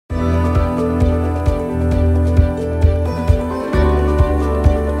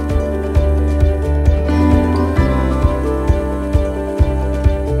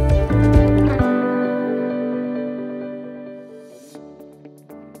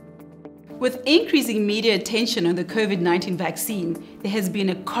With increasing media attention on the COVID-19 vaccine, there has been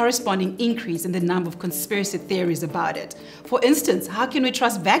a corresponding increase in the number of conspiracy theories about it. For instance, how can we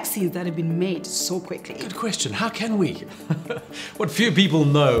trust vaccines that have been made so quickly? Good question. How can we? What few people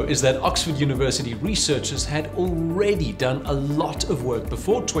know is that Oxford University researchers had already done a lot of work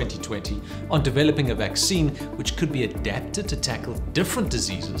before 2020 on developing a vaccine which could be adapted to tackle different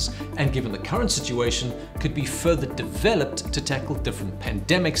diseases and, given the current situation, could be further developed to tackle different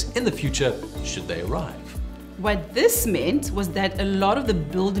pandemics in the future should they arrive. What this meant was that a lot of the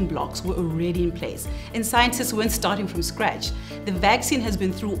building blocks were already in place, and scientists weren't starting from scratch. The vaccine has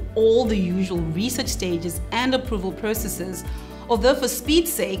been through all the usual research stages and approval processes, although for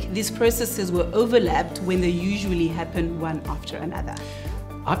speed's sake, these processes were overlapped when they usually happen one after another.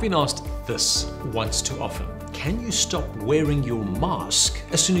 I've been asked this once too often. Can you stop wearing your mask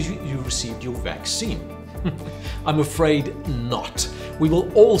as soon as you received your vaccine? I'm afraid not. We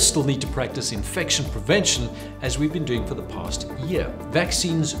will all still need to practice infection prevention as we've been doing for the past year.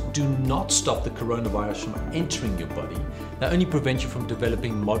 Vaccines do not stop the coronavirus from entering your body. They only prevent you from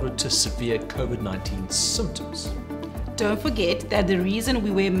developing moderate to severe COVID-19 symptoms. Don't forget that the reason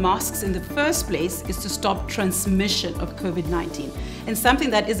we wear masks in the first place is to stop transmission of COVID-19. And something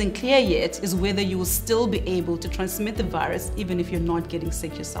that isn't clear yet is whether you will still be able to transmit the virus even if you're not getting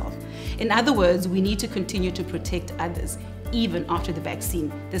sick yourself. In other words, we need to continue to protect others, even after the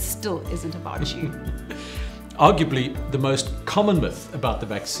vaccine. This still isn't about you. Arguably, the most common myth about the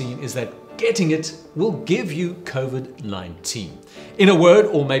vaccine is that getting it will give you COVID-19. In a word,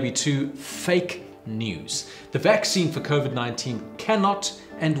 or maybe two, fake news. The vaccine for COVID-19 cannot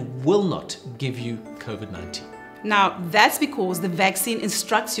and will not give you COVID-19. Now, that's because the vaccine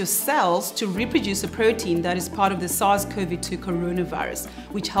instructs your cells to reproduce a protein that is part of the SARS-CoV-2 coronavirus,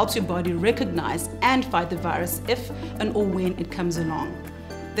 which helps your body recognize and fight the virus if and or when it comes along.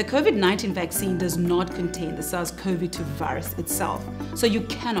 The COVID-19 vaccine does not contain the SARS-CoV-2 virus itself, so you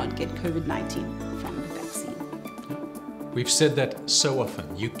cannot get COVID-19 from the vaccine. We've said that so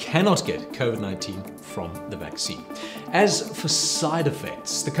often. You cannot get COVID-19 from the vaccine. As for side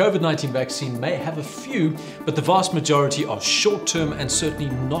effects, the COVID-19 vaccine may have a few, but the vast majority are short-term and certainly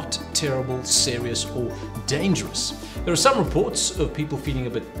not terrible, serious, or dangerous. There are some reports of people feeling a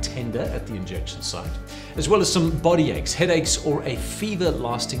bit tender at the injection site, as well as some body aches, headaches, or a fever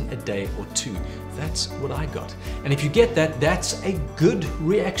lasting a day or two. That's what I got. And if you get that, that's a good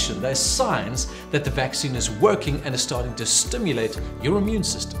reaction. There's signs that the vaccine is working and is starting to stimulate your immune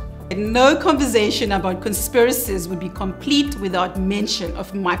system. No conversation about conspiracies would be complete without mention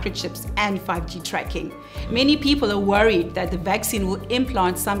of microchips and 5G tracking. Many people are worried that the vaccine will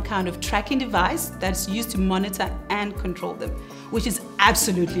implant some kind of tracking device that's used to monitor and control them, which is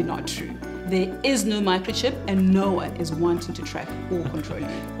absolutely not true. There is no microchip and no one is wanting to track or control you.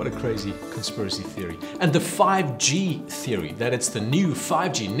 What a crazy conspiracy theory. And the 5G theory, that it's the new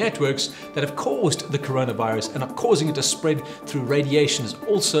 5G networks that have caused the coronavirus and are causing it to spread through radiation, is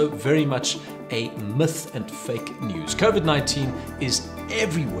also very much a myth and fake news. COVID-19 is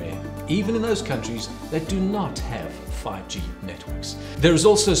everywhere, even in those countries that do not have 5G networks. There is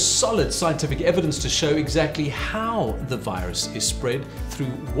also solid scientific evidence to show exactly how the virus is spread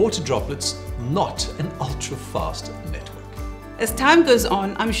through water droplets, not an ultra-fast network. As time goes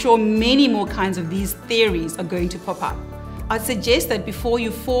on, I'm sure many more kinds of these theories are going to pop up. I'd suggest that before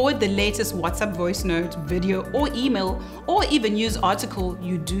you forward the latest WhatsApp voice note, video, or email, or even news article,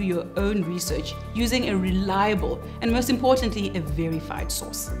 you do your own research using a reliable and, most importantly, a verified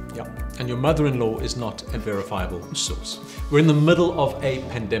source. Yep, and your mother-in-law is not a verifiable source. We're in the middle of a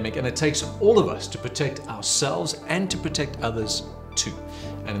pandemic, and it takes all of us to protect ourselves and to protect others too.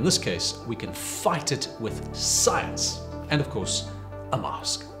 And in this case, we can fight it with science and, of course, a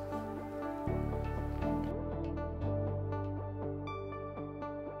mask.